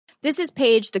This is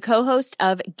Paige, the co-host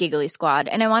of Giggly Squad,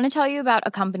 and I want to tell you about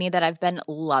a company that I've been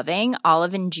loving,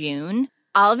 Olive & June.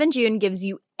 Olive & June gives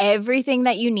you everything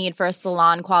that you need for a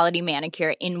salon-quality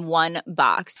manicure in one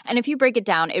box. And if you break it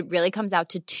down, it really comes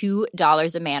out to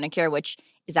 $2 a manicure, which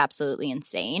is absolutely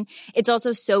insane. It's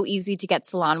also so easy to get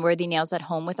salon-worthy nails at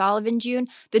home with Olive & June.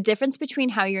 The difference between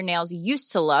how your nails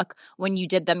used to look when you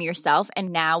did them yourself and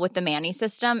now with the Mani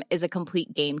system is a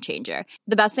complete game changer.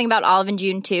 The best thing about Olive &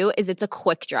 June, too, is it's a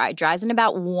quick dry. Dries in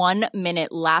about 1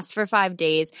 minute, lasts for 5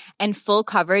 days, and full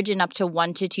coverage in up to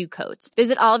 1 to 2 coats.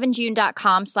 Visit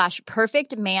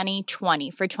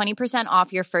oliveandjune.com/perfectmani20 for 20%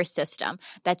 off your first system.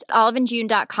 That's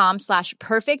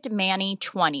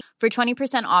oliveandjune.com/perfectmani20 for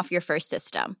 20% off your first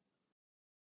system.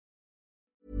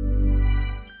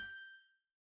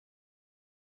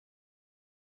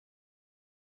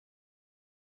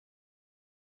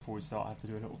 Before we start, I have to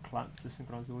do a little clap to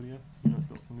synchronise the audio. That's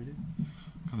not familiar.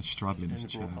 Kind of straddling his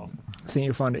chair. I think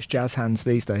you'll find it's jazz hands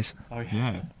these days. Oh,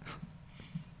 yeah.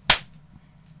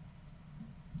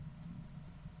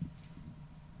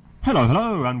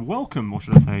 Hello, and welcome, or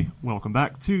should I say, welcome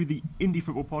back to the Indie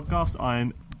Football Podcast. I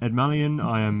am Ed Mallion.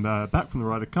 I am back from the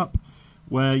Ryder Cup,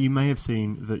 where you may have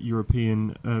seen that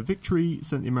European victory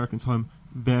sent the Americans home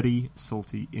very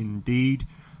salty indeed.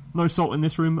 No salt in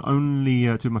this room, only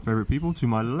two of my favourite people. To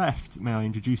my left, may I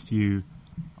introduce to you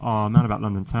our man about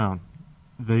London town,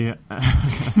 the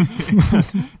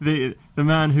the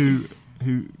man who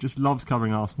just loves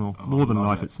covering Arsenal more than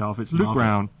life itself. It's Luke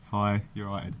Brown. Hi, you're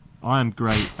right, Ed. I am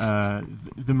great. The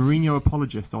Mourinho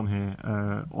apologist on here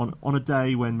on a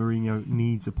day when Mourinho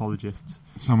needs apologists.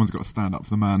 Someone's got to stand up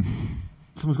for the man.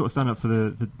 Someone's got to stand up for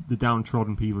the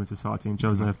downtrodden people in society, and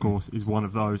Jose, of course, is one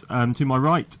of those. To my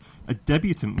right, a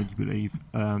debutant, would you believe?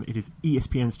 It is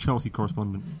ESPN's Chelsea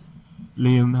correspondent.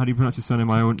 Liam, how do you pronounce your surname?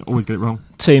 I always get it wrong.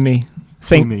 Toomey.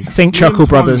 Think Chuckle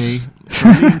Brothers.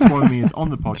 Liam Twomey is on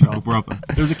the podcast. Brother.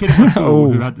 There was a kid at my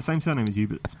school who had the same surname as you,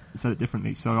 but said it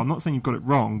differently. So I'm not saying you've got it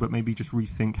wrong, but maybe just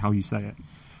rethink how you say it.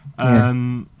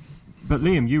 But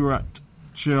Liam, you were at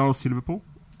Chelsea Liverpool.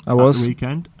 I was. At the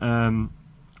weekend.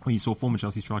 Where you saw former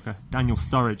Chelsea striker Daniel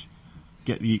Sturridge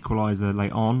get the equaliser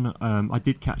late on. I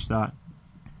did catch that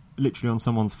literally on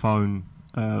someone's phone,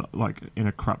 like in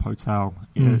a crap hotel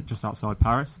just outside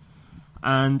Paris,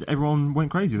 and everyone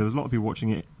went crazy. There was a lot of people watching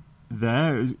it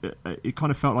there. It kind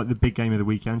of felt like the big game of the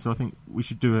weekend, so I think we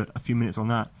should do a few minutes on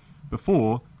that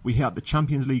before we hit up the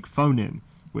Champions League phone-in,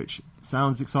 which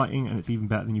sounds exciting, and it's even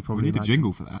better than you probably need imagine. a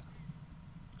jingle for that.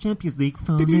 Champions League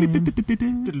phone-in.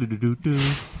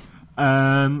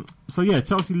 So yeah,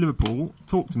 Chelsea Liverpool.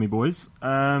 Talk to me, boys.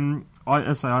 I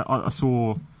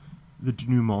saw the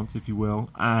denouement, if you will,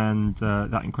 and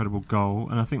that incredible goal,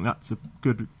 and I think that's a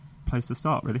good place to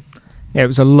start, really. Yeah, it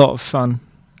was a lot of fun.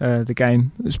 The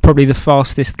game. It was probably the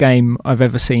fastest game I've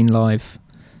ever seen live.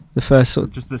 The first sort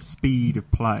of just the speed of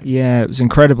play. Yeah, it was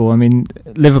incredible. I mean,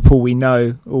 Liverpool, we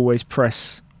know, always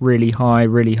press really high,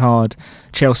 really hard.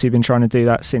 Chelsea have been trying to do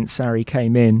that since Sarri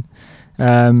came in.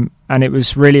 And it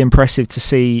was really impressive to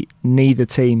see neither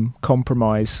team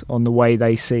compromise on the way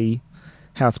they see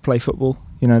how to play football.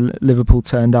 You know, Liverpool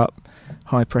turned up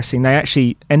high pressing. They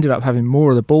actually ended up having more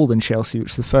of the ball than Chelsea,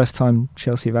 which is the first time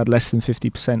Chelsea have had less than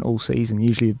 50% all season.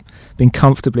 Usually been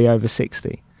comfortably over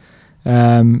 60.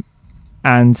 And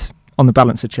on the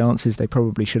balance of chances, they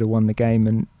probably should have won the game.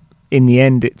 And in the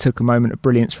end, it took a moment of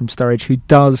brilliance from Sturridge, who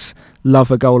does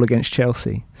love a goal against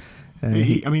Chelsea.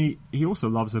 He also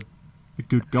loves a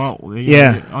good goal. I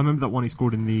remember that one he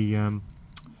scored in the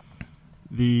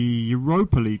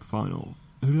Europa League final.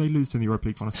 Who did they lose to in the Europa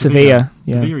League final? Sevilla.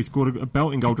 Yeah. Sevilla. He scored a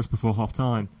belting goal just before half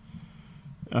time.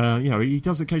 He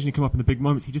does occasionally come up in the big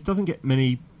moments. He just doesn't get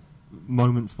many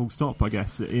moments full stop, I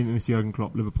guess, in this Jurgen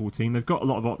Klopp Liverpool team. They've got a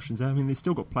lot of options there. I mean, they've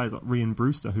still got players like Ryan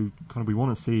Brewster, who kind of we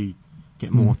want to see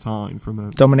get more time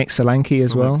from Dominic Solanke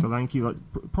as well. Solanke, like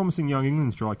promising young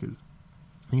England strikers.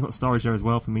 And you've got Sturridge there as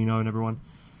well, Firmino and everyone.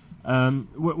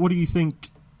 What do you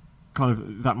think kind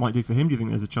of that might do for him? Do you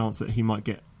think there's a chance that he might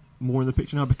get more in the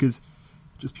picture now? Because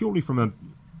just purely from a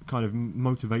kind of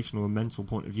motivational and mental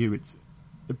point of view, it's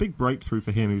a big breakthrough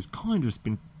for him, who's kind of just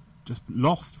been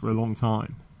lost for a long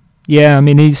time. Yeah, I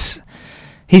mean, he's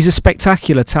a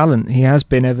spectacular talent. He has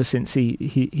been ever since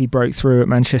he broke through at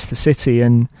Manchester City,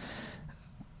 and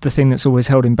the thing that's always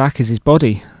held him back is his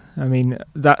body. I mean,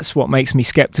 that's what makes me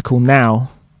sceptical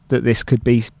now that this could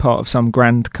be part of some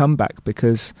grand comeback,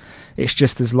 because it's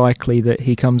just as likely that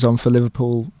he comes on for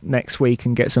Liverpool next week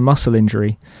and gets a muscle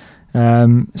injury.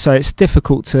 So it's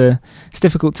difficult to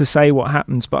say what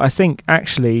happens, but I think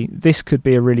actually this could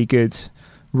be a really good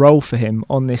role for him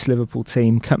on this Liverpool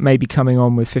team, maybe coming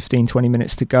on with 15-20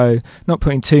 minutes to go, not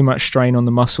putting too much strain on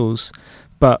the muscles,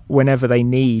 but whenever they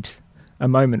need a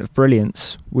moment of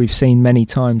brilliance, we've seen many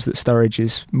times that Sturridge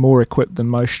is more equipped than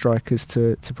most strikers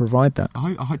to provide that.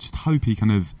 I just hope he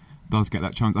kind of does get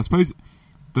that chance. I suppose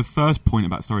the first point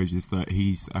about Sturridge is that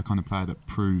he's a kind of player that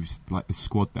proves like the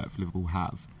squad depth Liverpool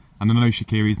have. And I know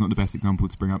Shaqiri's not the best example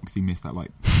to bring up because he missed that like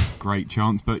great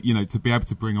chance, but you know, to be able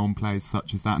to bring on players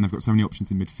such as that, and they've got so many options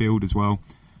in midfield as well.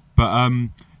 But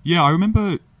I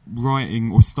remember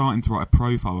writing or starting to write a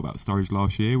profile about Sturridge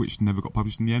last year, which never got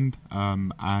published in the end,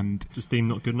 and just deemed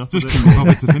not good enough. Just couldn't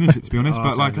bother to finish it, to be honest.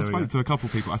 But okay, I spoke to a couple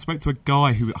of people. I spoke to a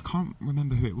guy who I can't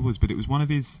remember who it was, but it was one of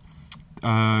his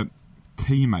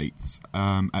teammates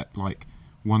at like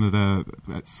one of the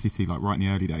at City, like right in the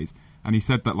early days, and he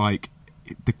said that like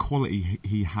the quality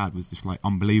he had was just like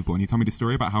unbelievable. And he told me the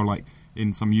story about how like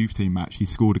in some youth team match he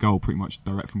scored a goal pretty much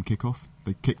direct from kickoff.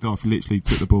 They kicked off, literally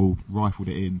took the ball, rifled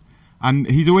it in, and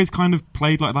he's always kind of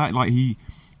played like that. Like he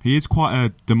is quite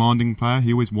a demanding player.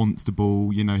 He always wants the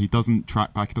ball. You know, he doesn't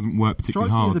track back. He doesn't work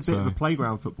particularly hard. He's a bit of a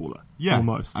playground footballer. Yeah,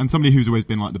 almost. And somebody who's always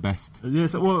been like the best. Yeah.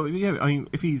 So, well, yeah. I mean,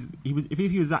 if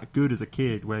he was that good as a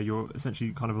kid, where you're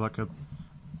essentially kind of like a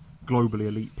globally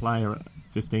elite player at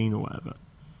 15 or whatever.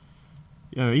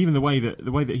 You know, even the way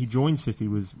that he joined City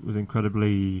was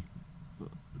incredibly.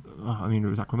 I mean, it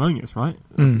was acrimonious, right?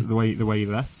 The way he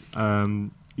left.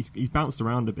 He's bounced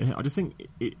around a bit. I just think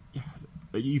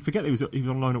you forget that he was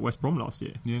on loan at West Brom last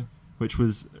year. Yeah, which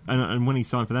was and when he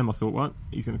signed for them, I thought, well,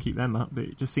 he's going to keep them up. But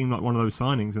it just seemed like one of those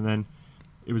signings, and then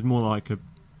it was more like a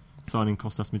signing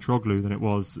Kostas Mitroglou than it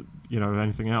was, you know,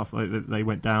 anything else. Like they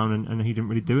went down and he didn't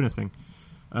really do anything.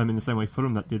 In the same way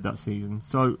Fulham that did that season.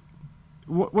 So.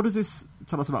 What does this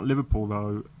tell us about Liverpool,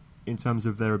 though, in terms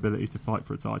of their ability to fight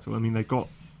for a title? I mean, they've got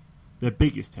their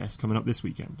biggest test coming up this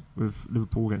weekend with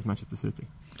Liverpool against Manchester City.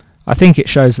 I think it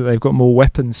shows that they've got more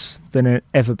weapons than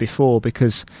ever before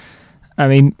because, I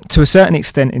mean, to a certain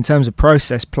extent, in terms of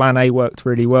process, Plan A worked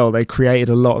really well. They created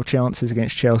a lot of chances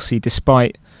against Chelsea,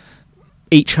 despite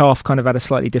each half kind of had a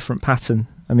slightly different pattern.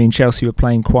 I mean, Chelsea were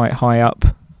playing quite high up.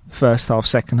 First half,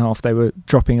 second half, they were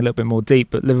dropping a little bit more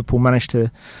deep, but Liverpool managed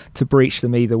to breach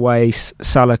them either way.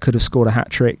 Salah could have scored a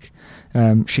hat-trick.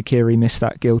 Shaqiri missed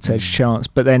that gilt-edged chance.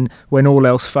 But then when all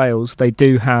else fails, they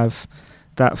do have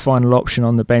that final option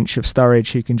on the bench of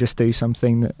Sturridge, who can just do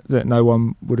something that no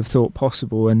one would have thought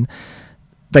possible. And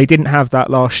they didn't have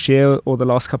that last year or the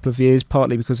last couple of years,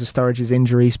 partly because of Sturridge's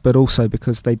injuries, but also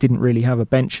because they didn't really have a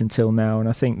bench until now. And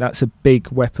I think that's a big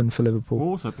weapon for Liverpool.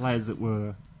 Also, players that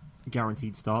were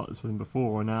guaranteed starters for them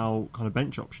before are now kind of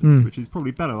bench options, which is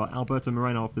probably better. Like Alberto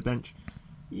Moreno off the bench,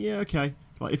 yeah, okay.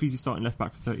 Like if he's your starting left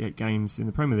back for 38 games in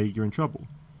the Premier League, you're in trouble.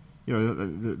 You know,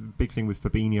 the big thing with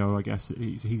Fabinho, I guess,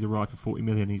 he's arrived for 40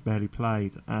 million. He's barely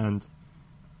played, and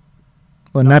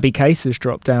Naby Keita's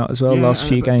dropped out as well last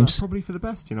few games. That's probably for the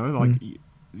best. You know, like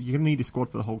you're going to need a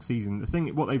squad for the whole season.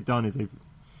 What they've done is we've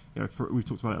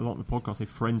talked about it a lot in the podcast. They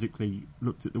forensically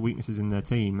looked at the weaknesses in their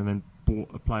team and then bought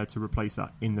a player to replace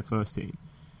that in the first team.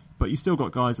 But you still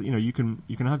got guys that you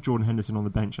can have Jordan Henderson on the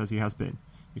bench as he has been.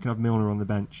 You can have Milner on the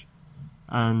bench,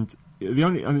 and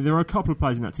there are a couple of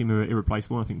players in that team who are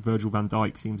irreplaceable. I think Virgil van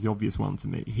Dijk seems the obvious one to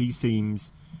me. He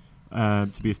seems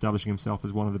to be establishing himself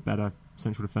as one of the better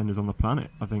central defenders on the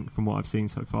planet. I think from what I've seen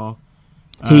so far.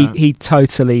 He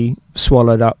totally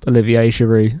swallowed up Olivier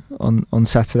Giroud on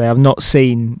Saturday. I've not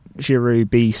seen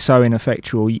Giroud be so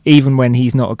ineffectual, even when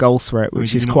he's not a goal threat,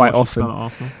 which is quite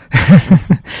often.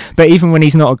 But even when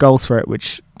he's not a goal threat,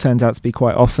 which turns out to be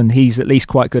quite often, he's at least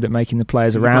quite good at making the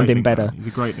players around him better. He's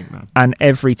a great link man. And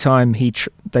every time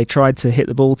they tried to hit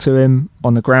the ball to him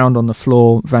on the ground, on the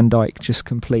floor, Van Dijk just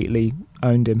completely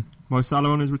owned him. Mo Salah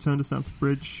on his return to Stamford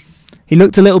Bridge. He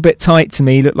looked a little bit tight to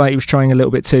me. He looked like he was trying a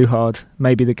little bit too hard.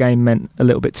 Maybe the game meant a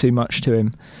little bit too much to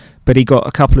him. But he got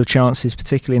a couple of chances,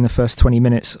 particularly in the first 20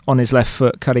 minutes, on his left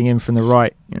foot, cutting in from the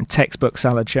right. Textbook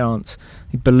Salah chance.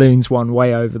 He balloons one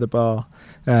way over the bar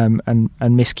and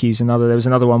miscues another. There was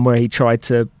another one where he tried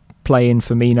to play in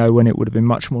Firmino when it would have been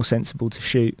much more sensible to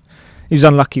shoot. He was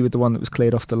unlucky with the one that was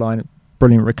cleared off the line.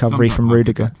 Brilliant recovery from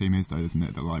Rudiger. That team is, though, isn't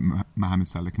it? That like Mohamed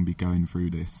Salah can be going through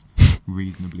this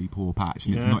reasonably poor patch,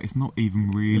 and it's not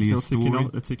even really a story.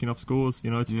 They're ticking off scores,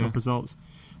 ticking off results.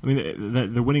 I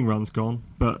mean, the winning run's gone,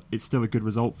 but it's still a good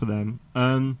result for them.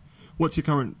 What's your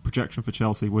current projection for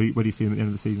Chelsea? Where do you see them at the end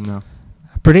of the season now?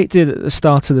 I predicted at the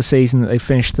start of the season that they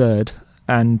finished third,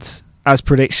 and as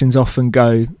predictions often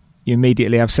go, you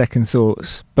immediately have second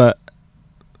thoughts. But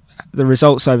the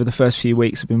results over the first few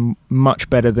weeks have been much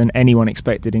better than anyone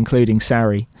expected, including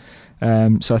Sarri.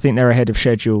 So I think they're ahead of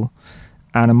schedule.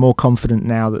 and I'm more confident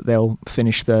now that they'll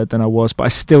finish third than I was, but I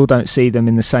still don't see them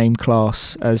in the same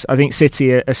class as... I think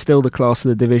City are still the class of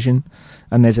the division,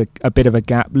 and there's a bit of a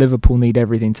gap. Liverpool need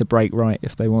everything to break right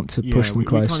if they want to push them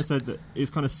close. We kind of said that it's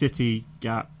kind of City,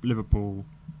 gap, Liverpool,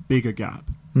 bigger gap.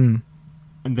 Mm.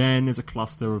 And then there's a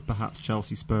cluster of perhaps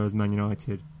Chelsea, Spurs, Man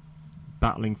United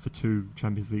battling for 2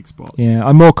 Champions League spots. Yeah,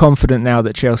 I'm more confident now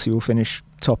that Chelsea will finish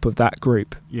top of that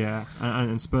group. Yeah,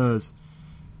 and Spurs...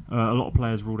 a lot of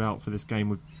players ruled out for this game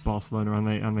with Barcelona,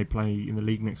 and they play in the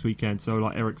league next weekend. So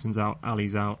like Eriksen's out,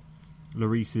 Ali's out,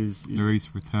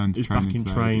 Lloris returned to back in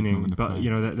training, but play. You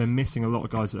know they're missing a lot of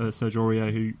guys. Serge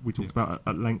Aurier, who we talked about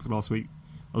at length last week,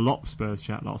 a lot of Spurs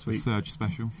chat last week. Surge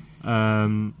special,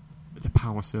 the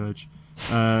power surge.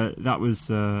 That was.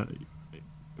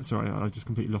 Sorry, I just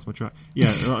completely lost my track.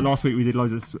 Yeah, last week we did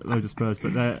loads of Spurs,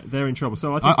 but they're in trouble.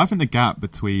 So I think the gap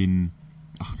between,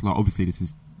 like obviously this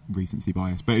is recency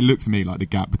bias, but it looked to me like the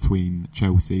gap between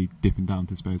Chelsea dipping down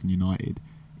to Spurs and United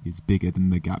is bigger than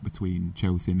the gap between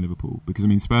Chelsea and Liverpool, because I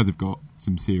mean Spurs have got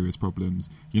some serious problems.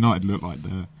 United look like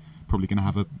they're probably going to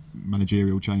have a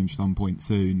managerial change some point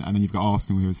soon, and then you've got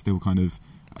Arsenal who are still kind of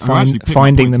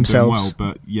finding themselves. Well,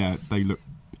 but yeah, they look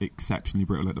exceptionally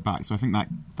brittle at the back. So I think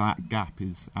that gap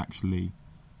is actually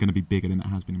going to be bigger than it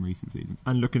has been in recent seasons.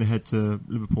 And looking ahead to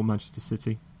Liverpool, Manchester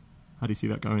City, how do you see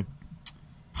that going?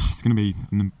 It's going to be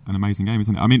an amazing game,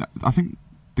 isn't it? I mean, I think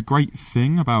the great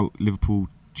thing about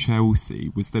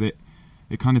Liverpool-Chelsea was that it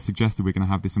kind of suggested we're going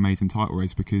to have this amazing title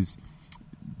race, because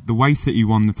the way City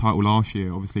won the title last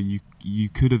year, obviously you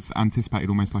could have anticipated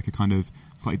almost like a kind of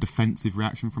slightly defensive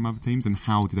reaction from other teams, and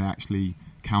how do they actually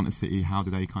counter City? How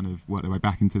do they kind of work their way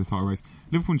back into the title race?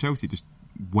 Liverpool and Chelsea just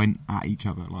went at each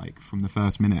other like from the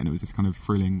first minute, and it was this kind of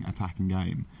thrilling attacking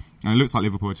game. And it looks like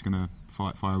Liverpool are just going to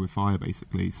fight fire with fire,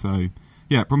 basically. So...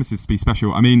 yeah, it promises to be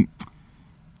special. I mean,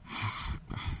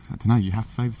 I don't know, you have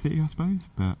to favour City, I suppose,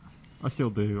 but... I still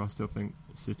do. I still think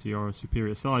City are a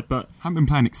superior side, but... haven't been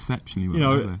playing exceptionally well, you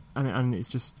know, have they? and it's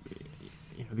just...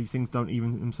 you know, these things don't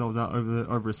even themselves out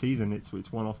over a season. It's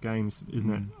one-off games,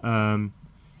 isn't it?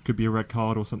 Could be a red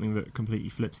card or something that completely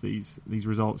flips these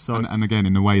results. So and again,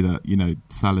 in a way that, you know,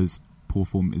 Salah's poor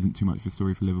form isn't too much of a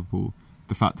story for Liverpool.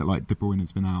 The fact that, like, De Bruyne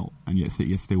has been out, and yet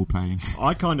City are still playing.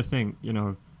 I kind of think, you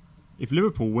know... if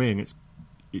Liverpool win,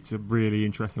 it's a really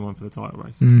interesting one for the title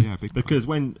race. Yeah, because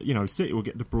when, you know, City will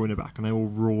get De Bruyne back and they all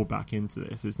roar back into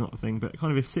this, it's not a thing. But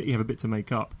kind of if City have a bit to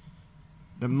make up,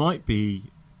 there might be,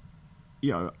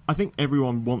 you know, I think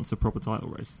everyone wants a proper title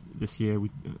race this year.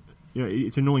 You know,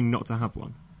 it's annoying not to have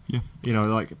one. Yeah, you know,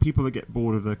 like people that get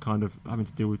bored of the kind of having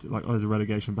to deal with like, oh, there's a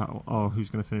relegation battle, oh, who's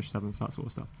going to finish 7th, that sort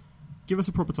of stuff. Give us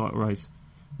a proper title race,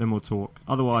 then we'll talk.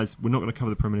 Otherwise, we're not going to cover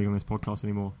the Premier League on this podcast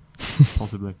anymore.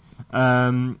 Possibly.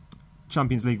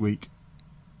 Champions League week,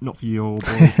 not for you all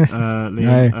boys.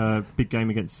 Liam, No. Big game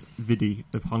against Vidi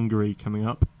of Hungary coming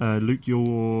up. Luke,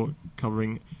 you're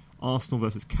covering Arsenal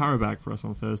versus Karabakh for us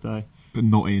on Thursday. but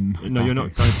not in. No, you're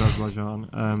not going to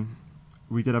Azerbaijan.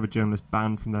 We did have a journalist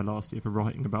banned from there last year for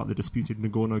writing about the disputed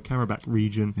Nagorno-Karabakh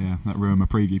region. Yeah, that ruined my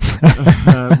preview.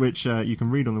 Which you can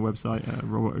read on the website.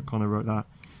 Robert O'Connor wrote that.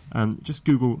 Just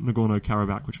Google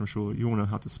Nagorno-Karabakh, which I'm sure you all know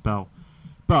how to spell.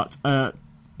 But,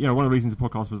 you know, one of the reasons the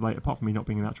podcast was late, apart from me not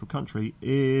being in the actual country,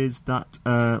 is that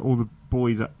all the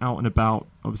boys are out and about,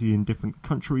 obviously in different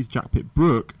countries. Jack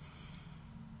Pitt-Brook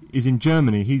is in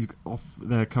Germany. He's off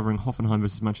there covering Hoffenheim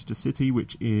versus Manchester City,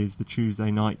 which is the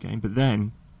Tuesday night game. But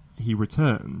then he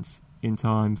returns in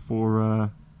time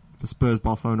for Spurs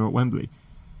Barcelona at Wembley.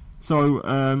 So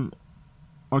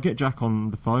I'll get Jack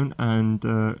on the phone and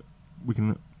we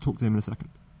can talk to him in a second.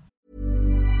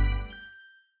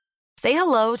 Say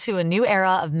hello to a new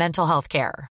era of mental health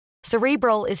care.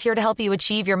 Cerebral is here to help you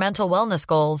achieve your mental wellness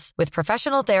goals with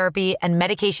professional therapy and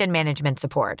medication management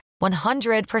support.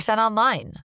 100%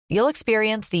 online. You'll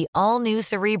experience the all-new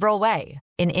Cerebral Way,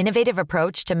 an innovative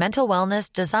approach to mental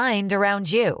wellness designed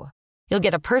around you. You'll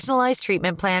get a personalized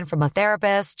treatment plan from a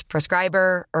therapist,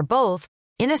 prescriber, or both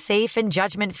in a safe and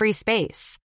judgment-free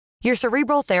space. Your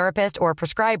Cerebral therapist or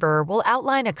prescriber will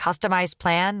outline a customized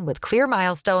plan with clear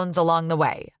milestones along the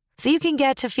way, so you can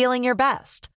get to feeling your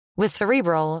best. With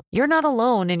Cerebral, you're not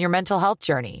alone in your mental health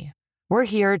journey. We're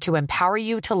here to empower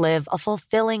you to live a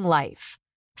fulfilling life.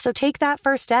 So take that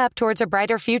first step towards a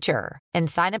brighter future and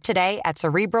sign up today at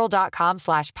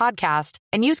Cerebral.com/podcast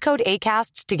and use code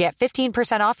ACAST to get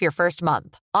 15% off your first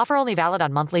month. Offer only valid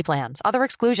on monthly plans. Other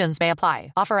exclusions may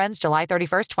apply. Offer ends July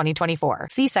 31st, 2024.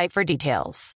 See site for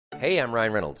details. Hey, I'm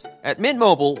Ryan Reynolds. At Mint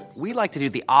Mobile, we like to do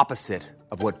the opposite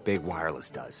of what Big Wireless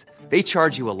does. They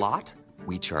charge you a lot.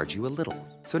 we charge you a little.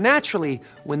 So naturally,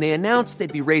 when they announced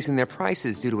they'd be raising their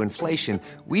prices due to inflation,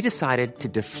 we decided to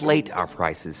deflate our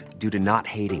prices due to not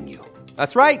hating you.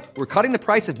 That's right. We're cutting the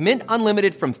price of Mint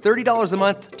Unlimited from $30 a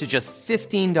month to just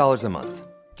 $15 a month.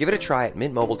 Give it a try at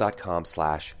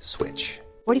mintmobile.com/switch.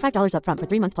 $45 up front for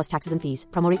 3 months plus taxes and fees.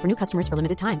 Promo rate for new customers for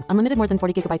limited time. Unlimited more than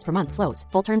 40 gigabytes per month. Slows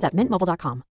full terms at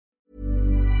mintmobile.com.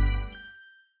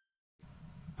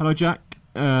 Hello, Jack.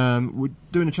 We're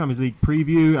doing a Champions League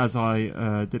preview, as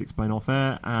I did explain off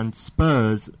air, and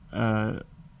Spurs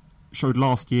showed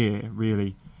last year,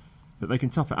 really, that they can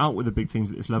tough it out with the big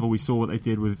teams at this level. We saw what they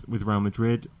did with Real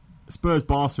Madrid.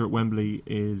 Spurs-Barca at Wembley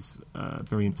is a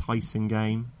very enticing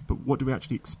game, but what do we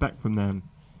actually expect from them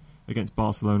against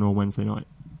Barcelona on Wednesday night?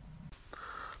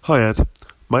 Hi, Ed.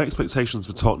 My expectations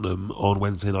for Tottenham on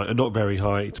Wednesday night are not very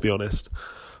high, to be honest.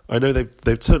 I know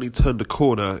they've certainly turned a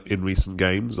corner in recent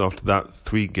games after that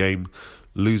 3-game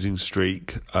losing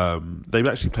streak. They've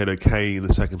actually played okay in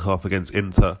the second half against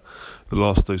Inter.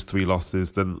 Those 3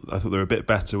 losses, then I thought they were a bit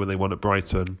better when they won at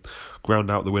Brighton,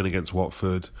 ground out the win against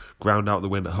Watford, ground out the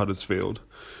win at Huddersfield.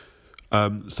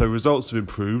 So results have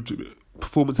improved.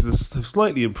 Performances have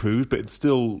slightly improved, but it's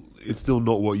still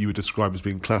not what you would describe as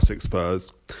being classic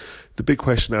Spurs. The big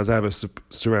question, as ever,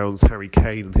 surrounds Harry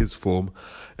Kane and his form.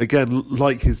 Again,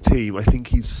 like his team, I think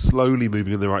he's slowly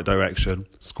moving in the right direction.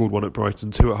 Scored 1 at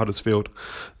Brighton, 2 at Huddersfield.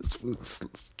 It's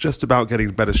just about getting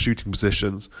better shooting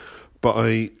positions. But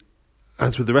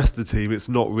as with the rest of the team, it's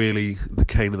not really the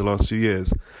Kane of the last few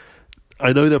years.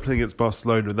 I know they're playing against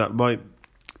Barcelona, and that might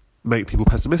make people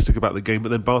pessimistic about the game, but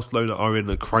then Barcelona are in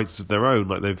a crisis of their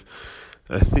own. I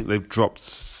think they've dropped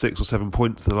 6 or 7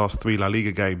 points in the last 3 La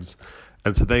Liga games,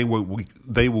 and so they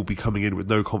will be coming in with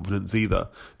no confidence either.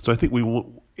 So I think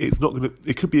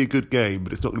it could be a good game,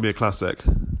 but it's not going to be a classic.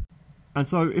 And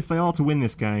so if they are to win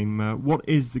this game, what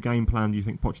is the game plan do you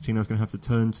think Pochettino's going to have to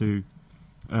turn to?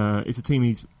 It's a team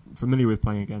he's familiar with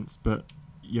playing against, but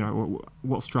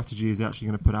what strategy is he actually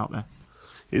going to put out there?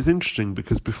 It's interesting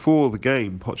because before the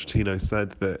game, Pochettino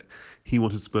said that he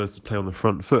wanted Spurs to play on the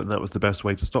front foot, and that was the best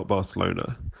way to stop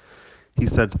Barcelona. He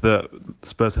said that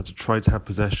Spurs had to try to have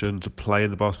possession, to play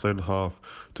in the Barcelona half,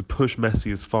 to push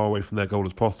Messi as far away from their goal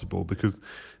as possible, because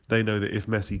they know that if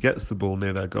Messi gets the ball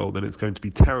near their goal, then it's going to be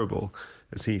terrible,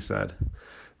 as he said.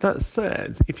 That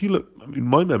said, if you look,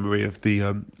 my memory of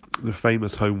the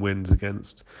famous home wins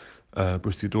against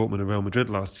Borussia Dortmund and Real Madrid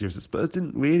last year is that Spurs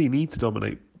didn't really need to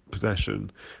dominate possession.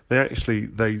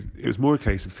 It was more a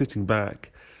case of sitting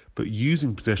back, but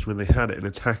using possession when they had it and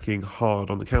attacking hard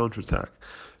on the counter-attack.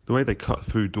 The way they cut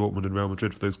through Dortmund and Real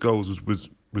Madrid for those goals was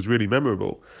really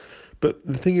memorable. But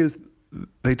the thing is,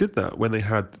 they did that when they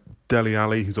had Dele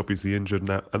Alli, who's obviously injured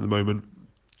at the moment,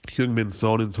 Heung-min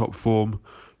Son in top form,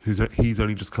 he's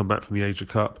only just come back from the Asia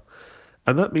Cup.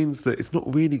 And that means that it's not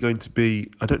really going to be...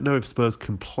 I don't know if Spurs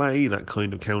can play that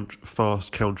kind of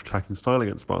fast counter-attacking style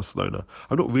against Barcelona.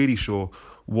 I'm not really sure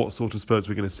what sort of Spurs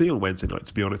we're going to see on Wednesday night,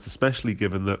 to be honest, especially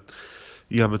given that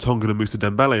Yama Tongan and Moussa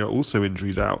Dembele are also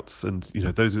injuries outs. And,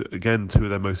 those are, again, 2 of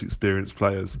their most experienced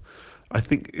players. I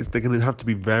think they're going to have to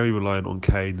be very reliant on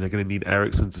Kane. They're going to need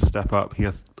Eriksen to step up. He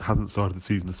hasn't started the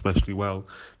season especially well.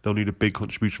 They'll need a big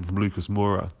contribution from Lucas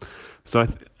Moura. So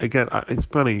it's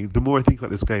funny. The more I think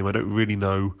about this game, I don't really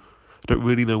know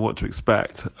what to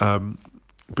expect.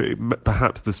 But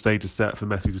perhaps the stage is set for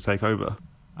Messi to take over.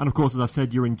 And of course, as I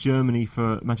said, you're in Germany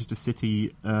for Manchester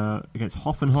City against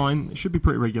Hoffenheim. It should be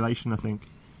pretty regulation, I think.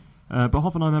 But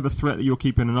Hoffenheim have a threat that you're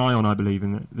keeping an eye on, I believe,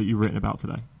 that you've written about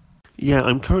today. Yeah,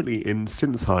 I'm currently in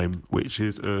Sinsheim, which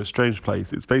is a strange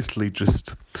place. It's basically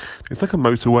it's like a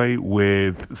motorway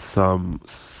with some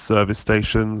service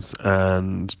stations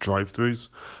and drive-thrus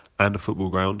and a football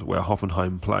ground where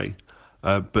Hoffenheim play.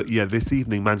 But yeah, this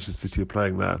evening Manchester City are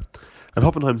playing there. And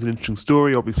Hoffenheim's an interesting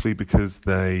story, obviously, because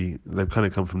they've kind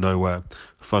of come from nowhere,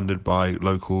 funded by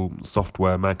local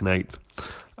software magnate.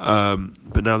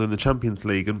 But now they're in the Champions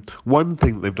League. And one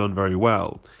thing that they've done very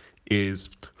well is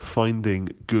finding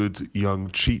good,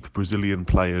 young, cheap Brazilian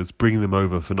players, bringing them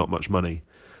over for not much money,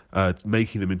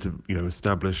 making them into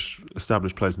established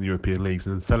players in the European leagues,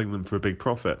 and then selling them for a big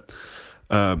profit.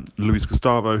 Luis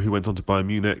Gustavo, who went on to Bayern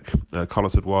Munich,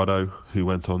 Carlos Eduardo, who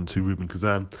went on to Ruben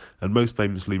Kazan, and most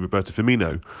famously Roberto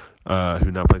Firmino,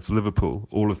 who now plays for Liverpool.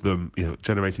 All of them,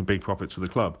 generating big profits for the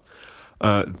club.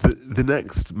 The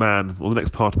next man, or the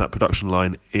next part of that production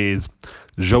line, is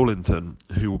Joelinton,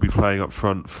 who will be playing up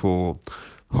front for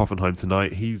Hoffenheim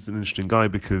tonight. He's an interesting guy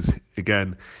because,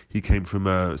 again, he came from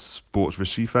Sport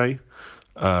Recife.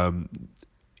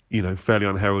 fairly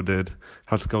unheralded,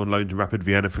 had to go on loan to Rapid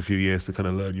Vienna for a few years to kind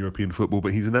of learn European football,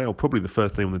 but he's now probably the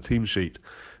first name on the team sheet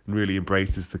and really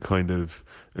embraces the kind of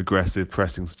aggressive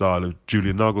pressing style of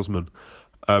Julian Nagelsmann.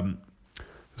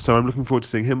 So I'm looking forward to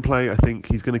seeing him play. I think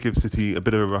he's going to give City a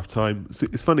bit of a rough time.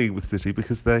 It's funny with City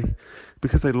because they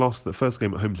lost the first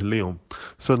game at home to Lyon.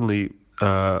 Suddenly,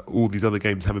 all these other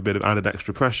games have a bit of added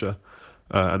extra pressure,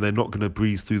 and they're not going to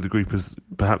breeze through the group as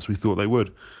perhaps we thought they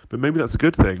would. But maybe that's a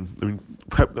good thing. I mean,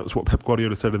 that's what Pep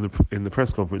Guardiola said in the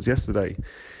press conference yesterday,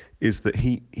 is that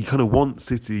he kind of wants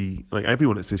City, like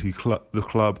everyone at City, the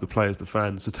club, the players, the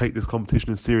fans, to take this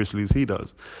competition as seriously as he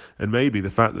does. And maybe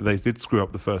the fact that they did screw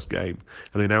up the first game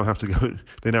and they now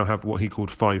have what he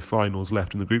called 5 finals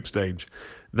left in the group stage,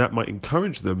 that might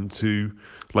encourage them to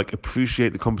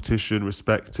appreciate the competition,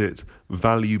 respect it,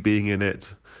 value being in it,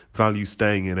 value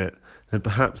staying in it, and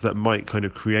perhaps that might kind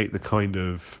of create the kind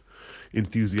of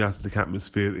enthusiastic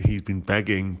atmosphere that he's been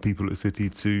begging people at City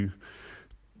to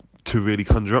really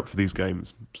conjure up for these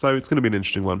games. So it's going to be an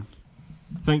interesting one.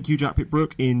 Thank you, Jack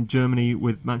Pittbrook. In Germany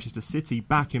with Manchester City.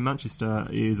 Back in Manchester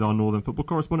is our Northern football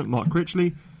correspondent, Mark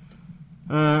Critchley,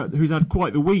 who's had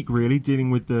quite the week, really, dealing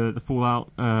with the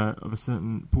fallout of a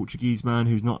certain Portuguese man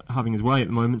who's not having his way at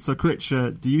the moment. So, Critch,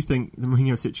 do you think the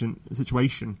Mourinho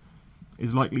situation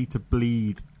is likely to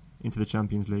bleed into the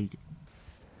Champions League?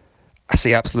 I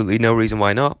see absolutely no reason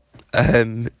why not.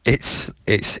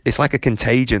 It's like a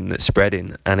contagion that's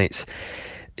spreading, and it's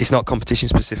not competition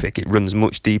specific. It runs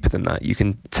much deeper than that. You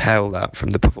can tell that from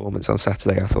the performance on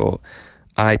Saturday.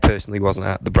 I personally wasn't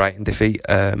at the Brighton defeat,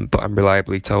 but I'm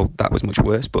reliably told that was much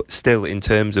worse. But still, in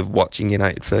terms of watching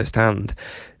United firsthand,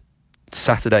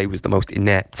 Saturday was the most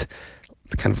inept,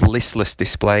 kind of listless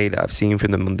display that I've seen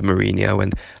from them under Mourinho,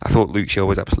 and I thought Luke Shaw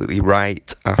was absolutely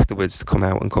right afterwards to come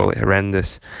out and call it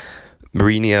horrendous.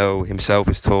 Mourinho himself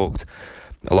has talked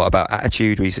a lot about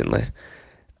attitude recently,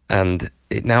 and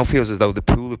it now feels as though the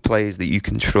pool of players that you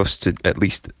can trust to at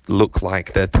least look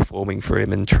like they're performing for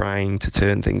him and trying to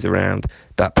turn things around,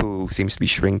 that pool seems to be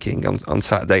shrinking. On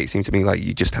Saturday, it seemed to me like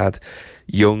you just had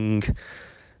Young,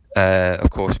 of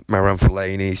course, Marouane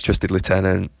Fellaini's trusted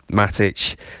lieutenant,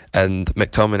 Matic, and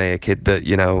McTominay, a kid that,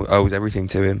 owes everything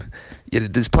to him.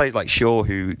 There's players like Shaw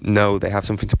who know they have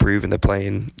something to prove and they're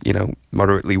playing,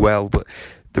 moderately well, but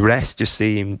the rest just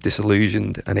seem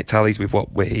disillusioned, and it tallies with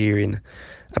what we're hearing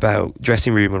about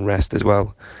dressing room unrest as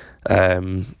well.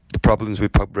 The problems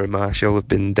with Pogba and Martial have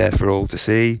been there for all to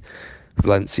see.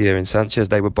 Valencia and Sanchez,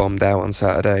 they were bombed out on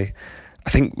Saturday. I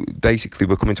think basically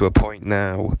we're coming to a point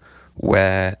now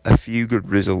where a few good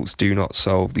results do not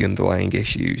solve the underlying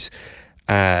issues.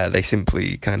 They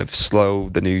simply kind of slow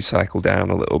the news cycle down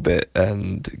a little bit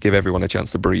and give everyone a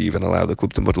chance to breathe and allow the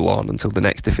club to muddle on until the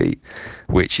next defeat,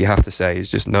 which you have to say is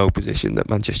just no position that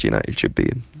Manchester United should be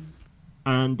in.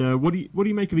 And what do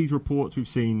you make of these reports we've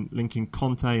seen linking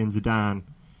Conte and Zidane,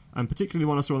 and particularly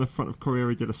one I saw on the front of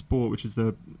Corriere dello Sport, which is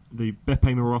the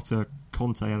Beppe Marotta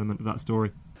Conte element of that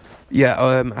story? Yeah,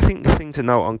 I think the thing to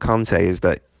note on Conte is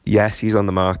that yes, he's on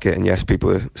the market, and yes,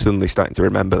 people are suddenly starting to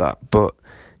remember that, but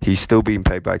he's still being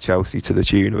paid by Chelsea to the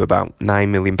tune of about £9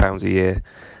 million a year,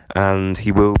 and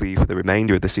he will be for the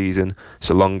remainder of the season,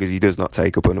 so long as he does not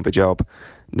take up another job.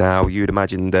 Now, you'd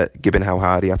imagine that given how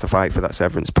hard he had to fight for that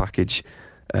severance package,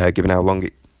 given how long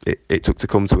it took to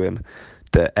come to him,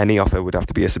 that any offer would have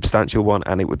to be a substantial one,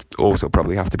 and it would also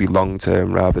probably have to be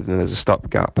long-term rather than as a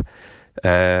stopgap.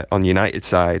 On United's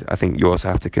side, I think you also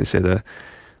have to consider,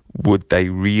 would they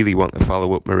really want to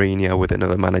follow up Mourinho with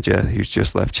another manager who's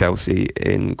just left Chelsea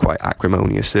in quite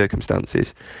acrimonious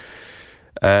circumstances?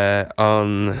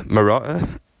 On Marotta,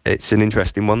 it's an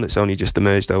interesting one that's only just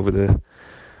emerged over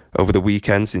the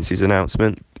weekend since his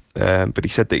announcement. But he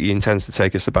said that he intends to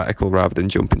take a sabbatical rather than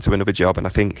jump into another job. And I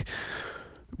think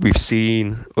we've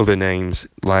seen other names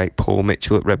like Paul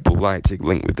Mitchell at Red Bull Leipzig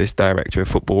linked with this director of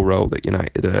football role that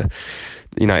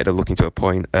United are looking to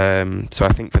appoint. So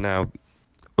I think for now,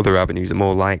 other avenues are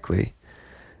more likely.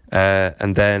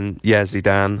 And then,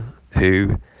 Zidane,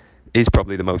 who is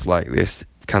probably the most likeliest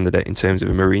candidate in terms of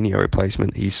a Mourinho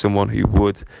replacement. He's someone who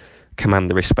would command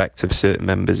the respect of certain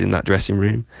members in that dressing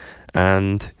room,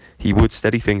 and he would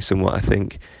steady things somewhat, I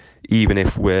think, even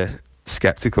if we're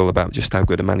sceptical about just how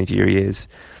good a manager he is.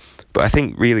 But I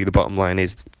think really the bottom line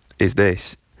is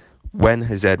this: when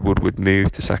has Ed Woodward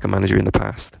moved to sack a manager in the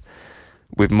past?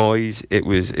 With Moyes, it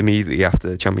was immediately after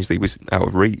the Champions League was out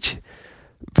of reach.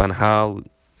 Van Gaal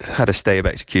had a stay of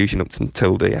execution up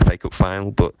until the FA Cup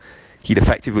final, but he'd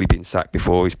effectively been sacked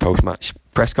before his post-match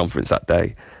press conference that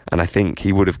day, and I think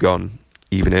he would have gone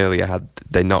even earlier had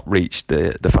they not reached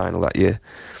the final that year.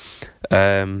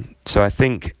 So I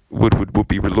think Woodward would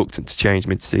be reluctant to change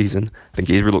mid-season. I think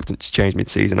he's reluctant to change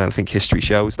mid-season, and I think history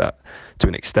shows that to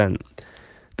an extent.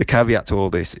 The caveat to all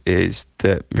this is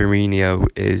that Mourinho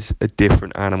is a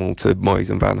different animal to Moyes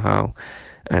and Van Gaal,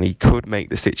 and he could make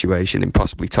the situation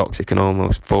impossibly toxic and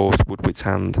almost force Woodward's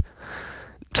hand.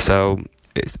 So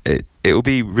it'll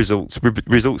be results.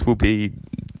 Results will be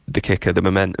the kicker, the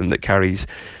momentum that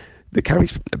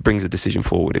brings a decision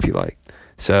forward, if you like.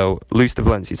 So lose to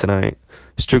Valencia tonight,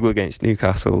 struggle against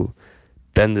Newcastle,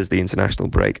 then there's the international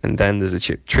break, and then there's a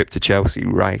trip to Chelsea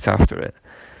right after it.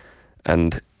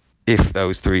 And if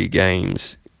those 3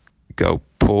 games go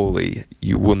poorly,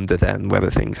 you wonder then whether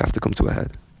things have to come to a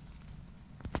head.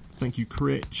 Thank you,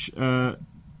 Critch.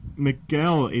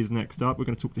 Miguel is next up. We're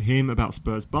going to talk to him about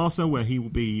Spurs Barca, where he will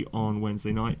be on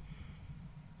Wednesday night.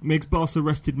 Migs, Barca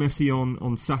rested Messi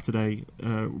on Saturday.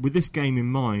 With this game in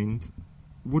mind,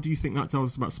 what do you think that tells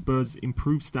us about Spurs'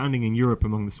 improved standing in Europe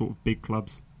among the sort of big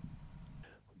clubs?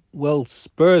 Well,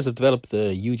 Spurs have developed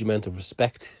a huge amount of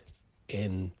respect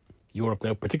in Europe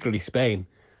now, particularly Spain,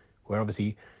 where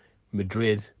obviously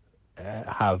Madrid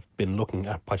have been looking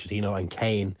at Pochettino and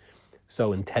Kane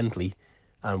so intently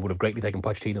and would have greatly taken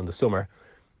Pochettino in the summer.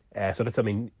 So that's, that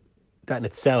in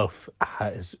itself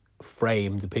has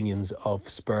framed opinions of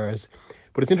Spurs.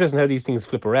 But it's interesting how these things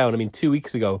flip around. 2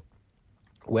 weeks ago,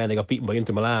 when they got beaten by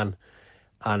Inter Milan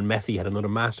and Messi had another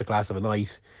masterclass of a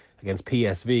night against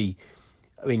PSV,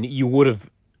 you would have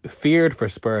feared for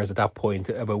Spurs at that point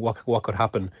about what could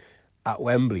happen at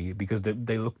Wembley, because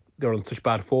they're on such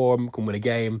bad form, can win a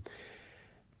game,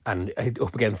 and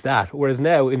up against that. Whereas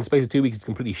now, in the space of 2 weeks, it's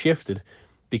completely shifted,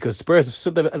 because Spurs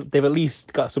they've at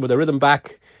least got some of their rhythm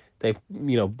back. They've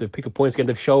picked up points again.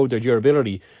 They've showed their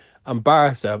durability, and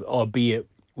Barca, albeit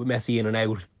with Messi in and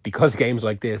out, because games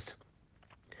like this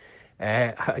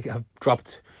have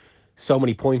dropped so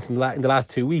many points in the last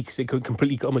 2 weeks, it could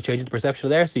completely almost change the perception of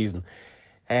their season.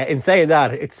 In saying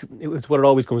that, it's what it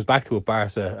always comes back to with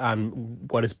Barca, and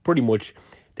what is pretty much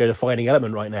their defining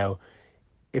element right now.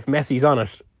 If Messi's on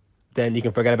it, then you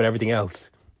can forget about everything else.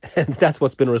 And that's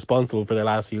what's been responsible for their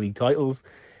last few league titles.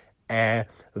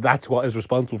 That's what is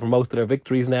responsible for most of their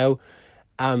victories now.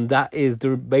 And that is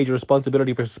the major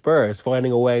responsibility for Spurs,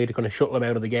 finding a way to kind of shuttle him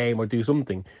out of the game or do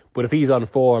something. But if he's on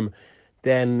form,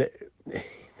 then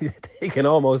they can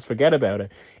almost forget about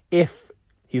it. If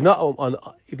he's not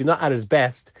at his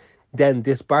best, then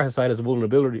this Barca side has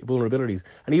vulnerabilities.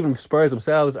 And even if Spurs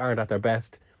themselves aren't at their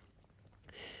best,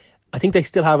 I think they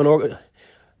still have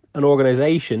an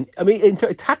organisation.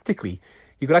 Tactically,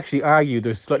 you could actually argue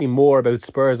there's slightly more about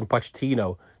Spurs and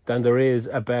Pochettino than there is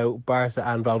about Barca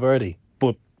and Valverde.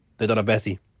 But they don't have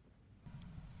Messi.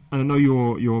 And I know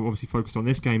you're obviously focused on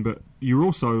this game, but you're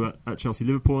also at Chelsea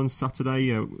Liverpool on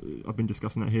Saturday. I've been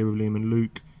discussing that here with Liam and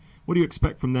Luke. What do you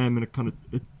expect from them in a kind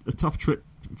of a tough trip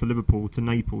for Liverpool to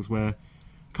Naples, where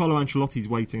Carlo Ancelotti's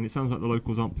waiting? It sounds like the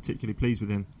locals aren't particularly pleased with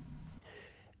him.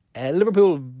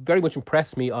 Liverpool very much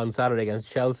impressed me on Saturday against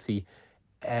Chelsea,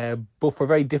 but for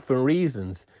very different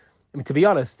reasons. To be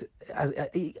honest,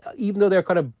 even though they're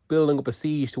kind of building up a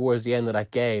siege towards the end of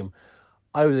that game,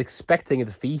 I was expecting a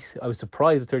defeat. I was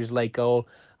surprised at Sturridge's late goal,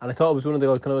 and I thought it was one of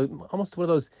the kind of almost one of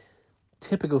those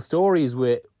typical stories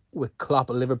with Klopp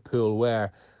at Liverpool,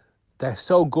 where they're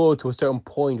so good to a certain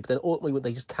point, but then ultimately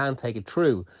they just can't take it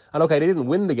through. And okay, they didn't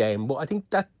win the game, but I think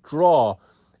that draw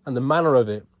and the manner of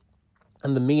it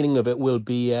and the meaning of it will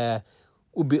be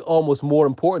almost more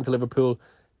important to Liverpool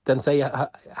than, say,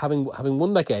 having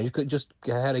won that game. You could just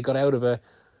had got out of a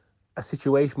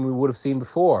situation we would have seen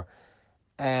before.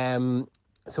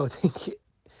 So I think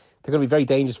they're going to be very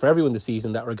dangerous for everyone this season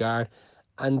in that regard.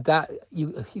 And that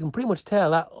you can pretty much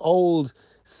tell that old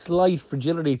slight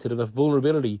fragility to the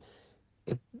vulnerability,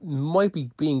 it might be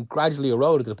being gradually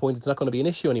eroded to the point it's not going to be an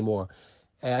issue anymore.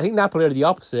 I think Napoli are the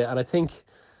opposite, and I think,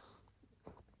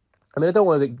 I don't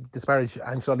want to disparage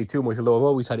Ancelotti too much, although I've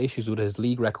always had issues with his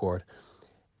league record.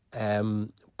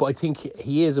 But I think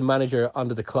he is a manager on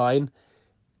the decline.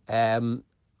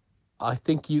 I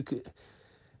think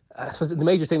I suppose the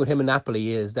major thing with him and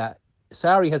Napoli is that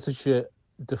Sarri had such a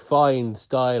defined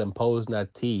style imposed in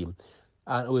that team,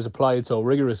 and it was applied so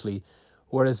rigorously,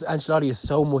 whereas Ancelotti is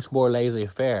so much more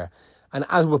laissez-faire. And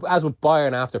as with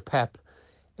Bayern after Pep,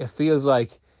 it feels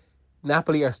like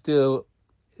Napoli are still,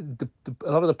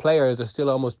 a lot of the players are still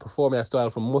almost performing that style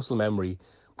from muscle memory,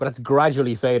 but that's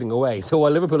gradually fading away. So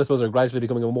while Liverpool, I suppose, are gradually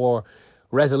becoming a more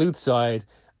resolute side,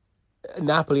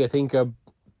 Napoli, I think, are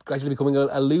gradually becoming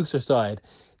a looser side.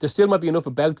 There still might be enough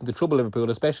about them to trouble Liverpool,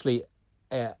 especially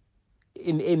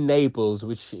in Naples,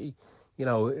 which,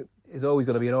 is always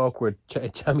going to be an awkward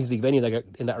Champions League venue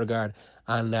in that regard,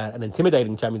 and an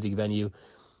intimidating Champions League venue.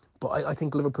 But I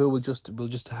think Liverpool will just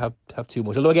have too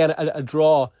much. Although again, a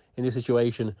draw in this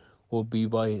situation will be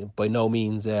by no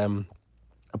means a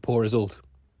poor result.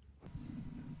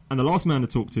 And the last man to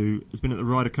talk to has been at the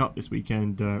Ryder Cup this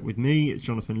weekend with me. It's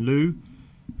Jonathan Liu,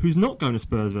 who's not going to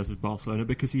Spurs versus Barcelona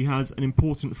because he has an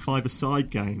important five-a-side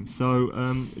game. So,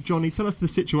 Johnny, tell us the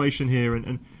situation here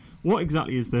and what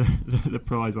exactly is the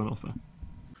prize on offer?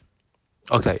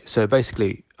 Okay, so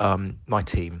basically, my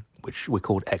team, which we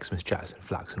called Xmas, Jackson,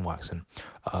 Flax and Waxon,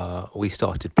 we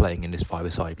started playing in this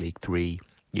five-a-side league 3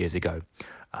 years ago.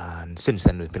 And since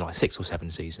then, there's been like 6 or 7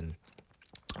 seasons.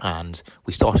 And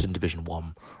we started in Division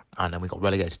 1, and then we got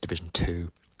relegated to Division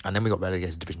 2, and then we got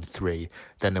relegated to Division 3.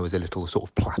 Then there was a little sort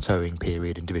of plateauing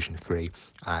period in Division 3,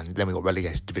 and then we got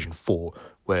relegated to Division 4,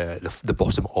 where the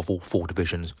bottom of all 4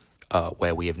 divisions,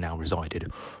 where we have now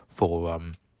resided for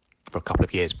a couple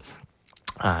of years.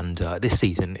 And this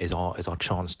season is our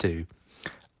chance to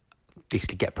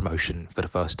basically get promotion for the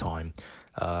first time.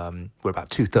 We're about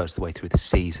 2/3 of the way through the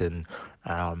season.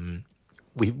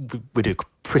 We do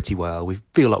pretty well. We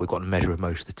feel like we've got a measure of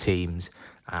most of the teams,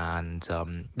 and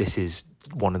this is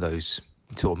one of those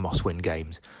sort of must-win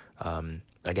games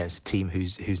against a team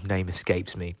whose name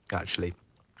escapes me, actually.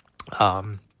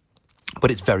 But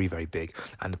it's very, very big,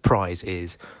 and the prize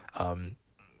is an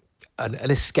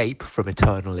escape from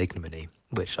eternal ignominy,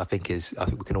 which I think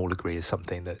we can all agree is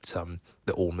something that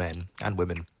all men and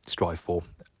women strive for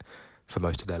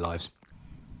most of their lives.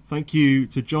 Thank you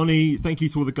to Johnny. Thank you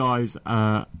to all the guys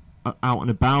out and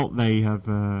about. They have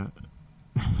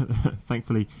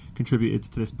thankfully contributed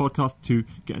to this podcast to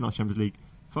get a nice Champions League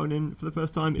phone in for the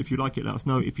first time. If you like it, let us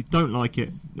know. If you don't like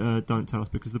it, don't tell us,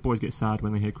 because the boys get sad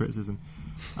when they hear criticism.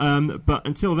 But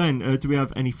until then, do we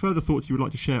have any further thoughts you would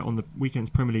like to share on the weekend's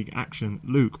Premier League action,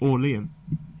 Luke or Liam?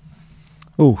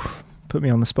 Oh, put me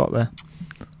on the spot there.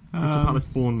 Crystal Palace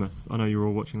Bournemouth. I know you were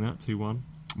all watching that 2-1.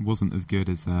 Wasn't as good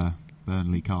as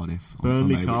Burnley Cardiff on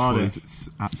Burnley Sunday, Cardiff. which was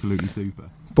absolutely super.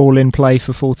 Ball in play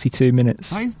for 42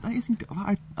 minutes. I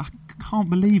can't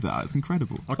believe that. It's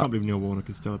incredible. I can't believe Neil Warnock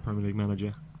is still a Premier League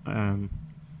manager. The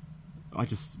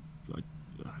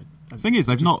thing is,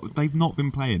 they've not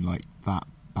been playing like that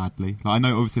badly. Like, I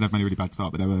know obviously they've made a really bad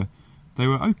start, but they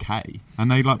were okay,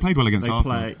 and they played well against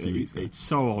Arsenal a few weeks ago. It's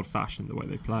so old-fashioned the way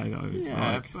they play, though.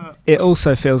 It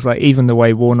also feels like even the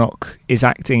way Warnock is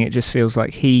acting, it just feels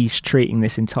like he's treating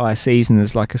this entire season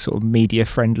as like a sort of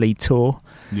media-friendly tour.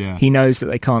 Yeah. He knows that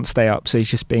they can't stay up, so he's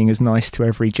just being as nice to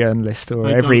every journalist or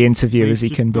every interviewer as he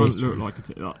can be. They don't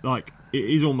look like it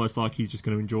is almost like he's just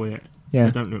going to enjoy it. Yeah.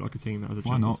 They don't look like a team that has a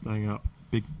chance of staying up.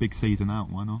 Big season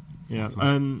out. Why not? Yeah.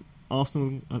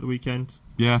 Arsenal at the weekend.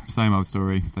 Yeah, same old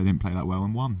story. They didn't play that well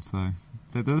and won, so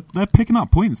they're picking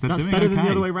up points. That's doing better okay. than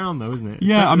the other way around, though, isn't it?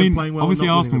 Yeah, I mean, well, obviously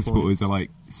Arsenal supporters are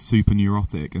like super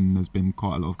neurotic, and there's been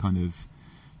quite a lot of kind of,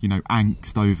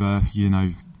 angst over,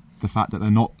 the fact that they're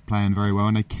not playing very well,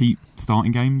 and they keep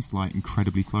starting games like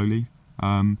incredibly slowly.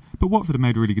 But Watford have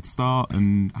made a really good start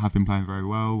and have been playing very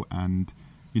well, and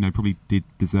probably did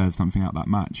deserve something out of that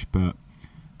match, but.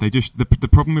 They just the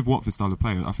problem with Watford's style of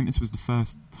play, I think this was the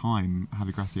first time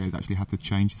Javi Gracia has actually had to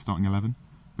change his starting 11,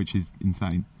 which is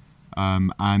insane.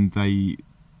 And they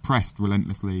pressed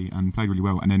relentlessly and played really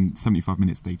well, and then 75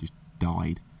 minutes they just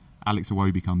died. Alex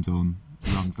Iwobi comes on,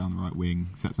 runs down the right wing,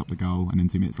 sets up the goal, and then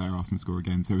 2 minutes later Arsenal score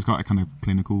again. So it was quite a kind of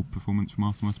clinical performance from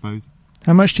Arsenal, I suppose.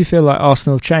 How much do you feel like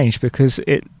Arsenal have changed? Because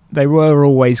they were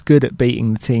always good at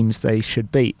beating the teams they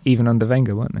should beat, even under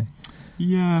Wenger, weren't they?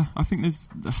 Yeah, I think there's...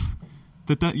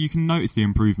 you can notice the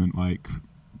improvement. Like,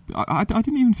 I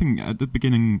didn't even think at the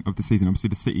beginning of the season. Obviously,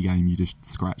 the City game you just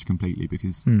scratched completely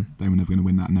because they were never going to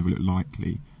win that and never looked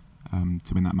likely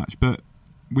to win that match. But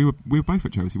we were both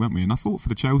at Chelsea, weren't we? And I thought for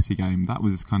the Chelsea game that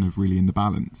was kind of really in the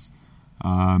balance,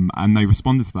 and they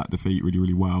responded to that defeat really,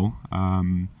 really well.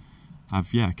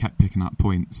 Kept picking up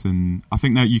points, and I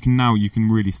think that you can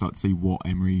really start to see what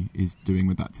Emery is doing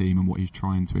with that team and what he's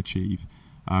trying to achieve.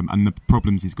 And the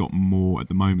problems he's got more at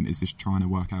the moment is just trying to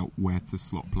work out where to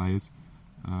slot players.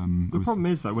 The problem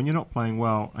is, though, when you're not playing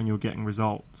well and you're getting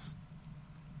results,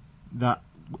 that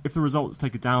if the results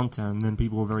take a downturn, then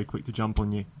people are very quick to jump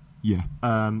on you. Yeah.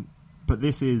 But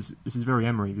this is very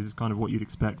Emery. This is kind of what you'd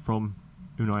expect from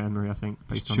Unai Emery, I think,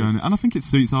 based on this. And I think it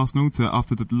suits Arsenal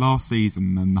after the last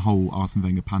season and the whole Arsene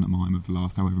Wenger pantomime of the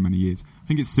last however many years. I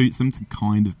think it suits them to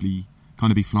kind of be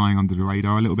flying under the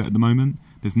radar a little bit at the moment.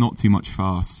 There's not too much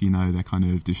fuss, they're kind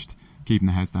of just keeping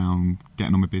their heads down,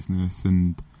 getting on with business,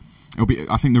 and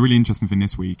I think the really interesting thing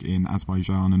this week in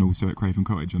Azerbaijan and also at Craven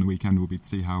Cottage on the weekend will be to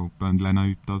see how Bernd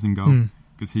Leno does in goal,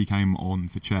 because he came on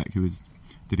for Czech, who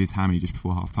did his hammy just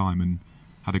before half time and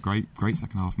had a great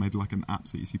second half. Made like an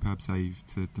absolutely superb save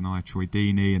to deny Troy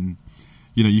Deeney, and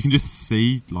you can just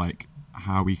see like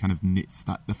how he kind of knits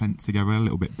that defence together a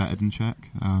little bit better than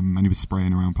Czech, and he was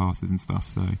spraying around passes and stuff.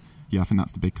 So yeah, I think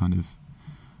that's the big kind of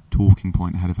talking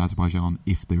point ahead of Azerbaijan,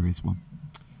 if there is one.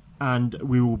 And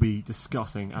we will be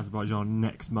discussing Azerbaijan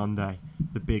next Monday,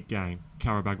 the big game,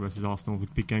 Karabakh versus Arsenal, the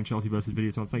big game, Chelsea versus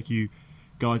Videoton. Thank you,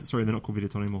 guys. Sorry, they're not called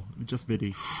Videoton anymore, just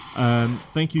Vidi.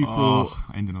 Thank you for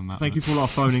ending on that. Thank you for all our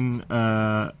phoning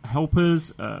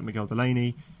helpers, Miguel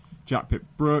Delaney, Jack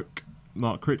Pitt-Brook,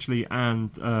 Mark Critchley,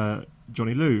 and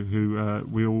Johnny Lou, who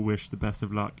we all wish the best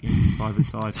of luck in his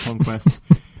five-a-side conquests.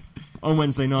 On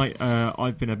Wednesday night,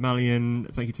 I've been Ed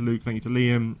Mallion. Thank you to Luke, thank you to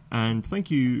Liam, and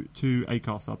thank you to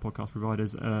Acast, our podcast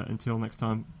providers. Until next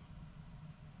time,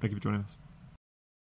 thank you for joining us.